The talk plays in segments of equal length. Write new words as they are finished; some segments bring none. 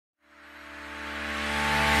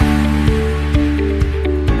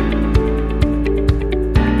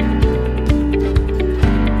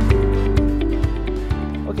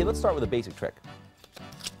basic trick.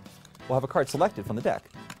 We'll have a card selected from the deck.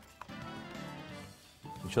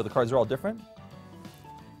 You show the cards are all different.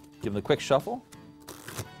 Give them a quick shuffle.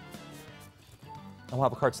 And we'll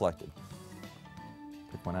have a card selected.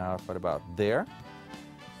 Pick one out right about there.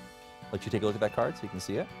 Let you take a look at that card so you can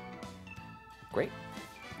see it. Great.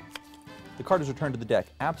 The card is returned to the deck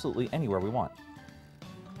absolutely anywhere we want.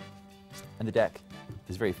 And the deck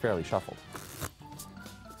is very fairly shuffled.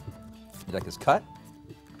 The deck is cut,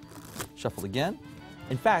 shuffled again.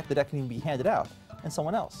 In fact, the deck can even be handed out, and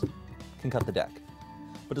someone else can cut the deck.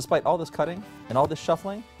 But despite all this cutting and all this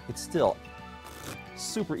shuffling, it's still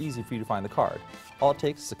super easy for you to find the card. All it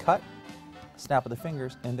takes is a cut, a snap of the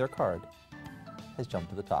fingers, and their card has jumped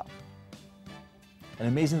to the top. An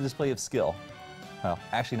amazing display of skill. Well,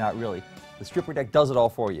 actually not really. The stripper deck does it all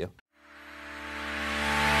for you.